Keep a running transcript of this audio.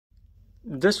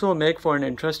This will make for an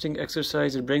interesting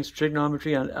exercise. It brings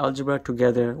trigonometry and algebra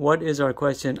together. What is our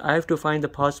question? I have to find the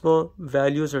possible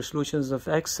values or solutions of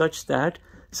x such that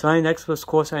sine x plus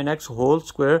cosine x whole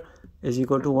square is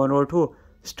equal to 1 over 2.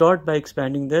 Start by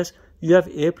expanding this. You have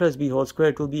a plus b whole square.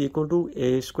 It will be equal to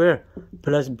a square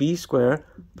plus b square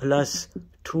plus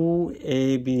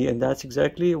 2ab, and that's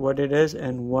exactly what it is,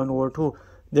 and 1 over 2.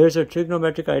 There's a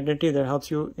trigonometric identity that helps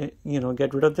you,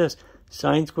 get rid of this.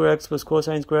 Sine square x plus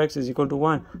cosine square x is equal to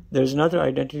 1. There's another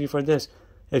identity for this.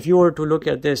 If you were to look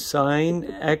at this, sine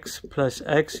x plus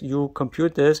x, you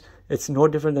compute this, it's no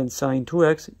different than sine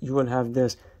 2x, you will have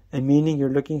this. And meaning you're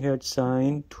looking here at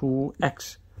sine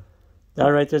 2x. That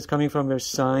right there is coming from your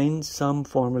sine sum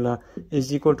formula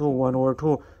is equal to 1 over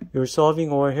 2. You're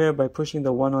solving over here by pushing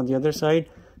the 1 on the other side.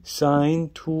 Sine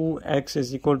 2x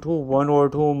is equal to 1 over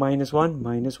 2 minus 1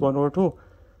 minus 1 over 2.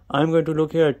 I'm going to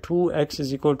look here at 2x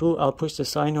is equal to, I'll push the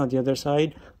sign on the other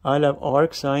side. I'll have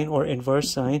arc sine or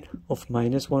inverse sine of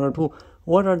minus 1 or 2.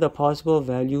 What are the possible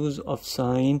values of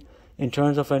sine in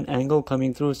terms of an angle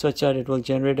coming through such that it will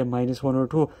generate a minus 1 or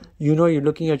 2? You're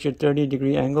looking at your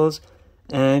 30-degree angles,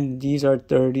 and these are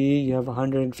 30, you have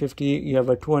 150, you have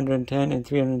a 210 and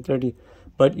 330.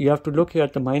 But you have to look here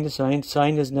at the minus sign.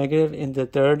 Sign is negative in the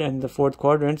third and the fourth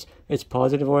quadrants. It's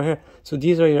positive over here. So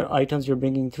these are your items you're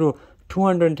bringing through.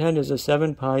 210 is a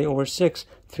 7 pi over 6.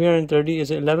 330 is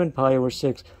 11 pi over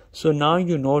 6. So now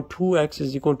you know 2x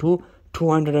is equal to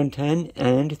 210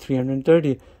 and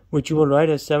 330, which you will write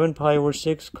as 7 pi over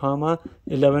 6, comma,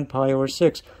 11 pi over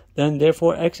 6. Then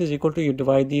therefore x is equal to, you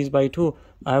divide these by 2.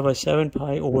 I have a 7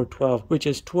 pi over 12, which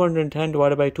is 210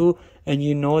 divided by 2, and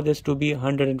you know this to be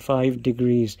 105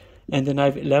 degrees. And then I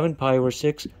have 11 pi over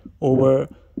 6 over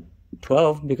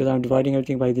 12, because I'm dividing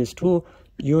everything by this 2.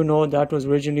 You know that was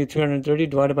originally 330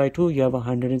 divided by 2. You have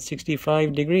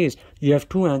 165 degrees. You have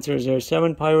two answers there,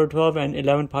 7 pi over 12 and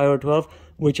 11 pi over 12,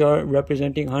 which are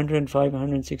representing 105,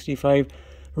 165.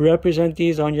 Represent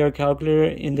these on your calculator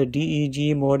in the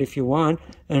DEG mode if you want,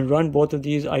 and run both of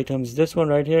these items, this one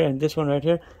right here and this one right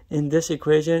here, in this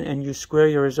equation, and you square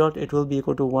your result. It will be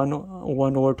equal to 1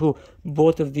 over 2.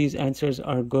 Both of these answers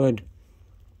are good.